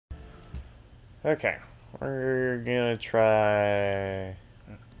Okay, we're gonna try.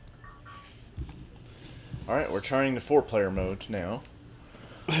 Alright, we're trying the 4-player mode now.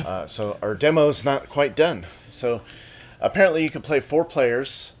 So our demo's not quite done. So apparently you can play 4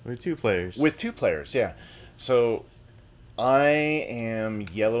 players With 2 players. with 2 players, yeah. So I am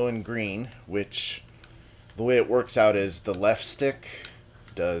yellow and green, which the way it works out is the left stick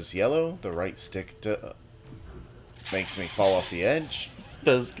does yellow, the right stick makes me fall off the edge.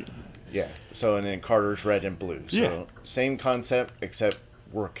 Does Yeah. So and then Carter's red and blue. So Yeah. same concept except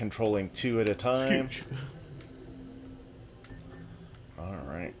we're controlling 2 at a time. All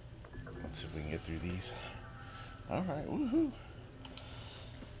right. Let's see if we can get through these. All right. Woohoo.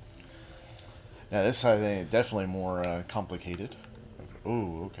 Now this I think definitely more complicated.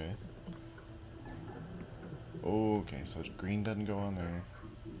 Oh, okay. Okay, so the green doesn't go on there.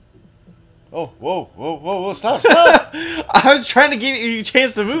 Oh, whoa, whoa, whoa, whoa! Stop, stop! I was trying to give you a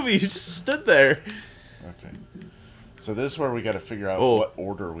chance to move. You just stood there. Okay. So this is where we got to figure out Oh. what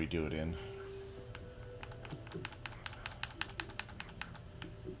order we do it in.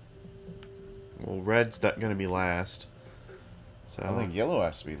 Well, red's gonna be last. So I think yellow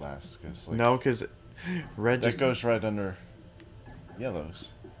has to be last because like, no, because red that just goes right under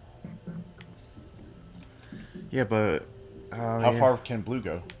yellows. Yeah, but How far can blue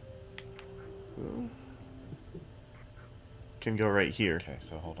go? can go right here. Okay,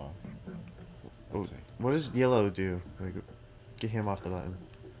 so hold on. Oh, Let's see. what does yellow do? Like, get him off the button.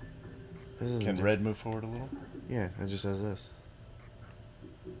 This isn't Can red move forward a little? Yeah, it just says this.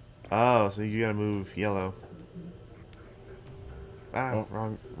 Oh, so you gotta move yellow. Ah,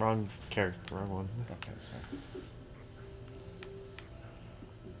 Oh. wrong character, wrong one. Okay, so.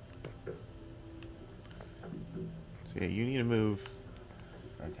 So yeah, you need to move.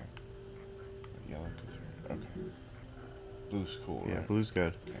 Okay. Yellow go through. Okay. Blue's cool. Yeah, right? blue's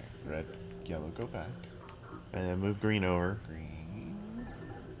good. Okay. Red, yellow, go back. And then move green over. Green.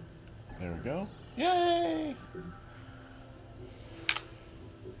 There we go. Yay!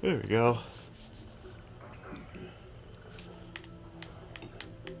 There we go.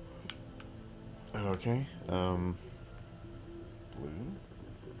 Okay. Blue. Wait,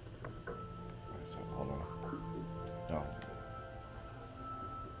 so hold on. No.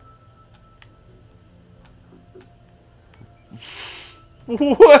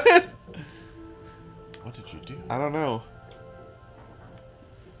 What? What did you do? I don't know.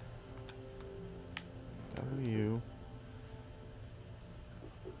 W.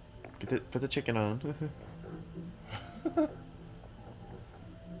 Put the chicken on.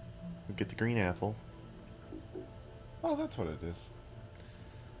 Get the green apple. Oh, that's what it is.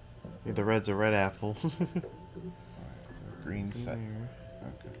 Yeah, the red's a red apple. Alright, so green set. There.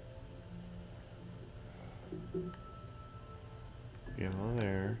 Okay. Yellow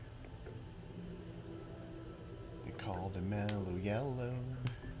there. They called it mellow yellow.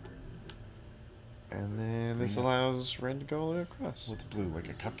 And then this Green. allows red to go all the way across. What's blue? Like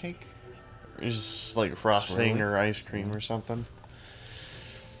a cupcake? It's just like frosting Swirly? or ice cream or something.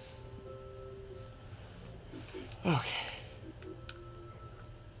 Okay.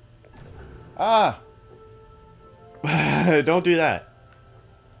 Ah! Don't do that.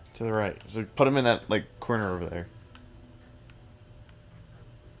 To the right. So put him in that like corner over there.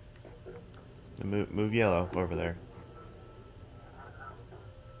 And move yellow over there.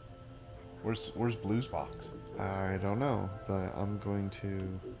 Where's blue's box? I don't know, but I'm going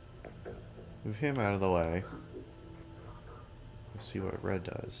to move him out of the way. Let's see what red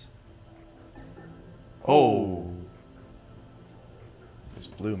does. Oh! Is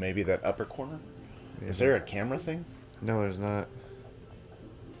blue maybe that upper corner? Maybe. Is there a camera thing? No, there's not.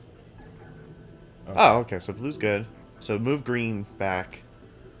 Okay. Oh, okay, so blue's good. So move green back.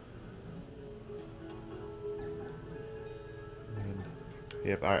 And,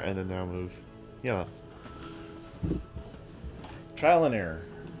 yep, alright, and then now move yellow. Trial and error.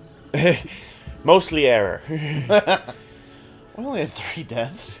 Mostly error. We only had 3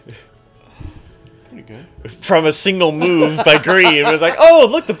 deaths. Pretty good. From a single move by green. It was like, oh,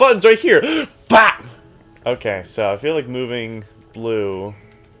 look, the button's right here. Bam! Okay, so I feel like moving blue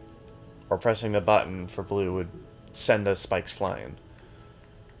or pressing the button for blue would send those spikes flying.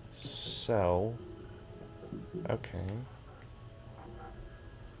 So, okay.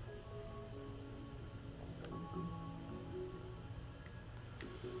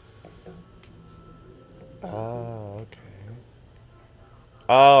 Oh, okay.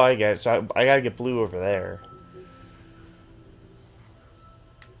 Oh, I get it. So I gotta get blue over there.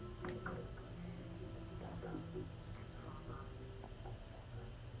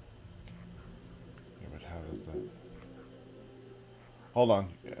 Yeah, but how does that... Hold on.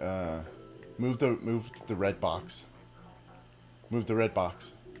 Move the red box. Move the red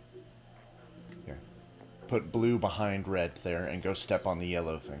box. Yeah. Put blue behind red there and go step on the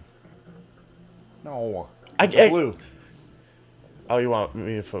yellow thing. No. Blue. Oh, you want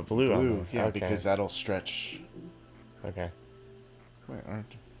me to put blue on there? Yeah, okay. because that'll stretch. Okay. Wait,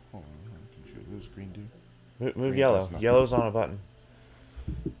 aren't... Hold on, I'm confused. What does green do? Move Green yellow. does nothing. Yellow's on a button.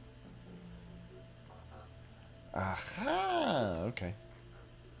 Aha! Okay.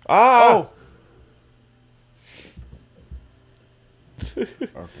 Ah! Oh! Okay,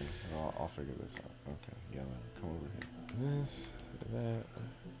 well, I'll figure this out. Okay, yellow, come over here. This, that.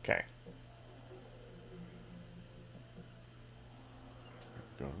 Okay.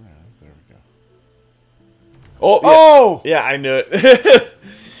 Go around. There we go. Oh! Yeah. Oh! Yeah, I knew it.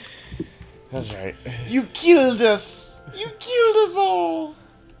 That's right. You killed us! You killed us all!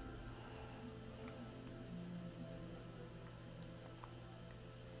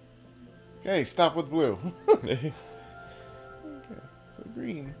 Okay, stop with blue. Okay, so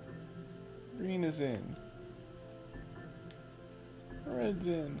green. Green is in. Red's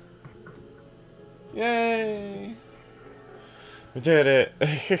in. Yay! We did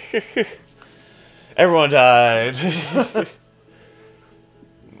it. Everyone died.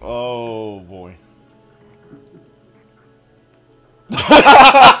 Oh boy.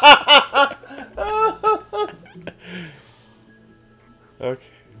 Okay.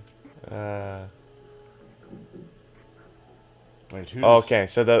 Wait, who's... Okay,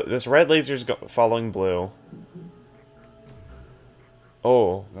 so this red laser's following blue.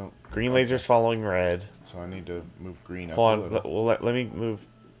 Oh, No. green laser's following red. So I need to move green up Hold a on, little. let me move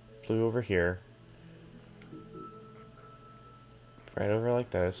blue over here. Right over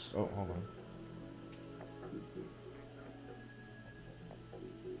like this. Oh, hold on.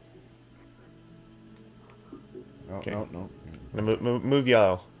 No, Okay. no. Now move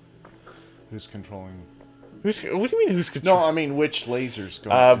yellow. Who's controlling... What do you mean who's control? No, I mean which laser's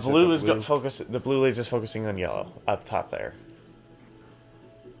going... Blue is focus. The blue laser's focusing on yellow up top there.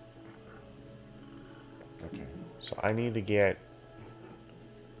 Okay. So I need to get.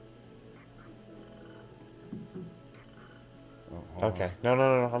 Oh, hold Okay. on.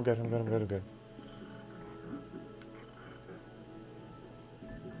 No. I'm good. I'm good.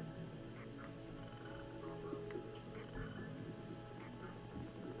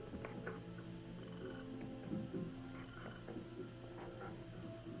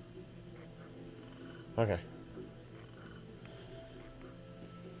 Okay.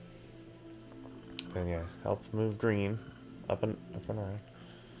 Then yeah, help move green up and around.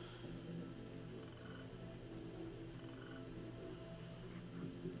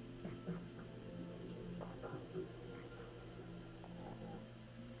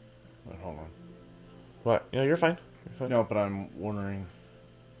 Wait, hold on. What? No, you're fine. You're fine. No, but I'm wondering...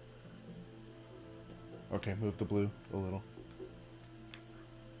 Okay, move the blue a little.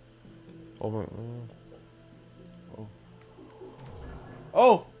 Oh. Oh.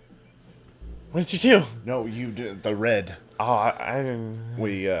 Oh! What did you do? No, you did the red. Oh, I didn't.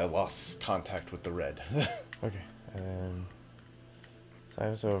 We lost contact with the red. Okay, and then slide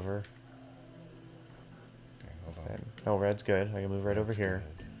us over. Okay, hold on. Then, no, red's good. I can move right over Red's here.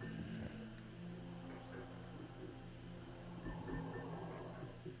 good.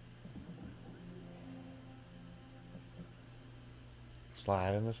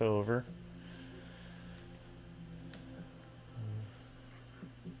 Sliding this over.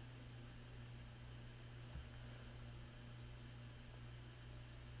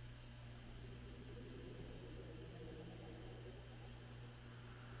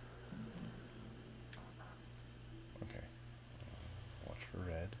 Okay. Watch for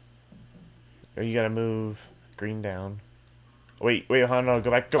red. Oh, you gotta move green down. Wait, hold on, no, go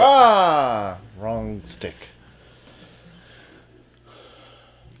back, Ah! Wrong stick.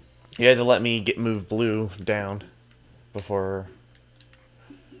 You had to let me move blue down before.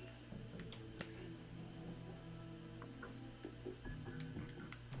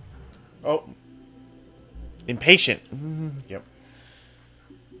 Oh. Impatient. Yep.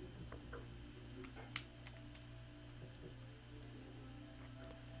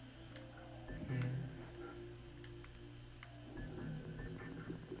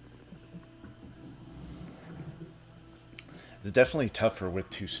 It's definitely tougher with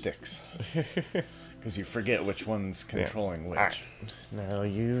two sticks. Because you forget which one's controlling which. Alright. Now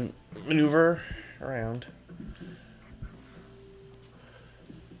you maneuver around.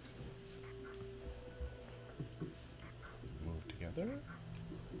 Move together.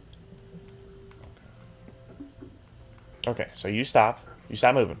 Okay, so you stop. You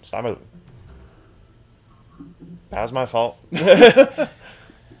stop moving. Stop moving. That was my fault. Okay.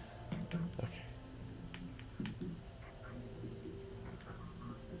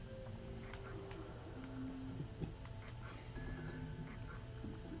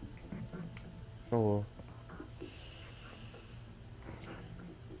 Oh.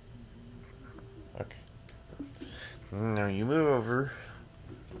 Okay. Now you move over.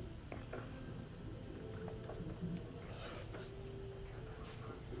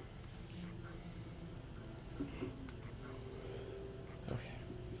 Okay.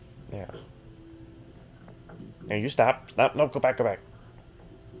 Yeah. Now you stop. Stop. No, go back. Go back.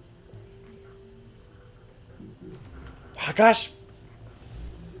 Oh gosh.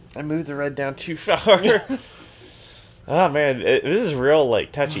 I moved the red down too far. Oh man, this is real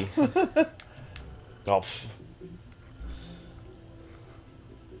like touchy. Oh. Pff.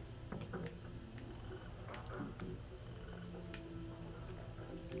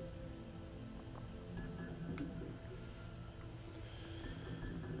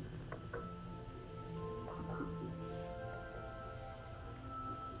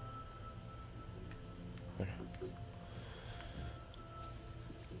 Okay.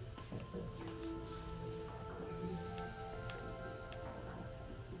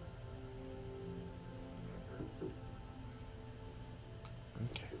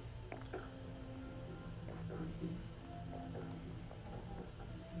 Okay.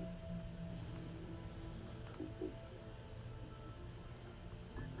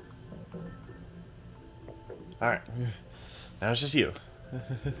 All right. Now it's just you.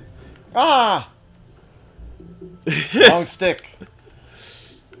 Ah! Wrong stick.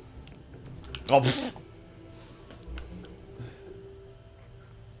 Oh. Pff.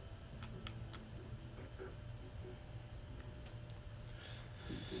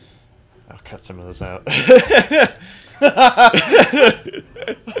 I'll cut some of those out.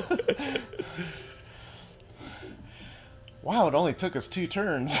 Wow, it only took us 2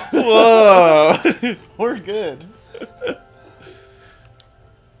 turns. Whoa! We're good.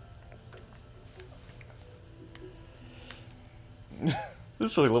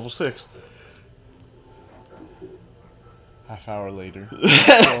 This is like level 6. Half hour later.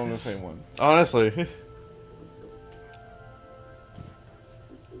 Still on the same one. Honestly.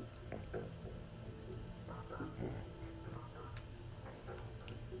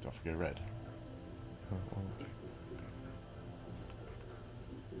 Don't forget red.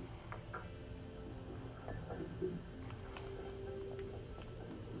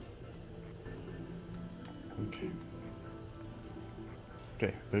 Okay.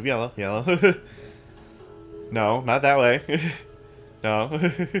 Okay, move yellow. Yellow. No, not that way. No. I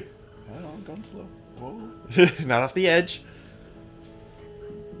don't know, I'm going slow. Whoa. Not off the edge.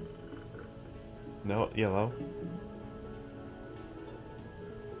 No, yellow.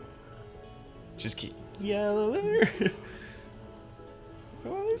 Just keep yellow there.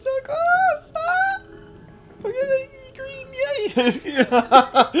 Oh, they're so close! Ah! Look at the green! Yay!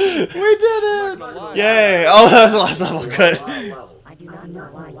 We did it! Yay! Oh, that was the last level. Good. I do not know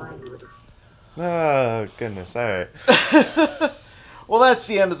why you would. Oh goodness! All right. Well, that's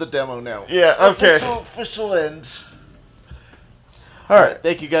the end of the demo now. Yeah. Okay. Official end. All right.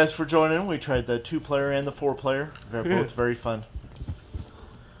 Thank you guys for joining. We tried the 2-player and the 4-player. They're both very fun.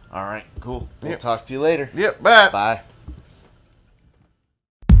 All right, cool. We'll Yep. talk to you later. Yep. Bye. Bye.